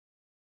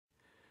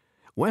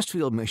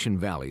Westfield Mission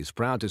Valley is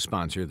proud to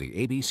sponsor the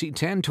ABC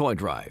 10 Toy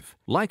Drive.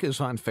 Like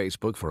us on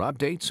Facebook for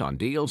updates on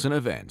deals and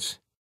events.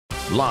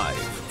 Live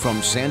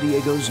from San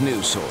Diego's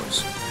news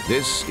source,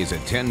 this is a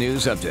 10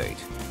 News Update.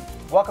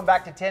 Welcome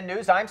back to 10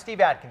 News. I'm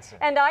Steve Atkinson.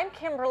 And I'm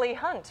Kimberly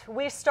Hunt.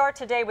 We start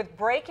today with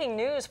breaking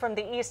news from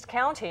the East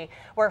County,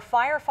 where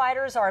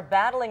firefighters are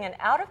battling an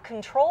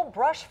out-of-control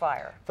brush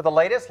fire. For the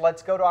latest,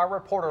 let's go to our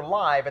reporter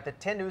live at the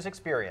 10 News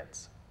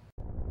Experience.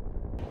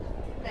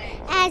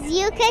 As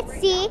you could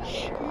see,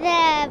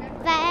 the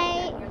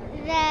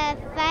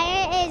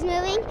fire is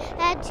moving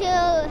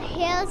to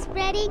hill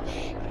spreading.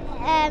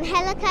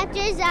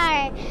 Helicopters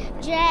are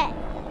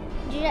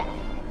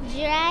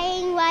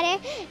drying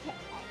water,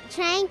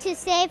 trying to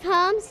save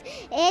homes.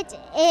 It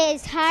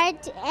is hard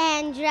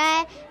and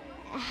dry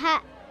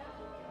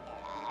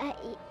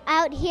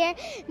out here,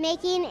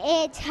 making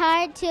it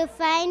hard to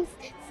find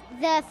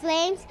the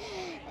flames.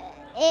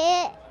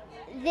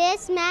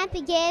 This map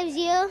gives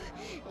you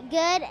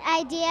good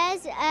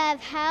ideas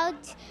of how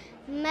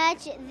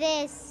much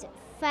this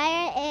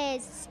fire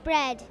is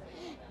spread.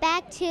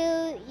 Back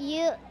to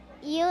you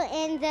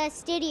in the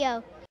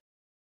studio.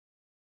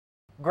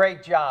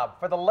 Great job.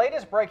 For the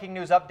latest breaking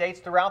news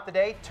updates throughout the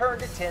day, turn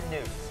to 10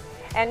 News.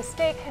 And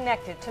stay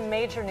connected to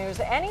major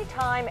news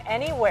anytime,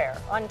 anywhere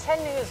on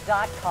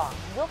 10news.com.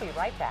 We'll be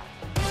right back.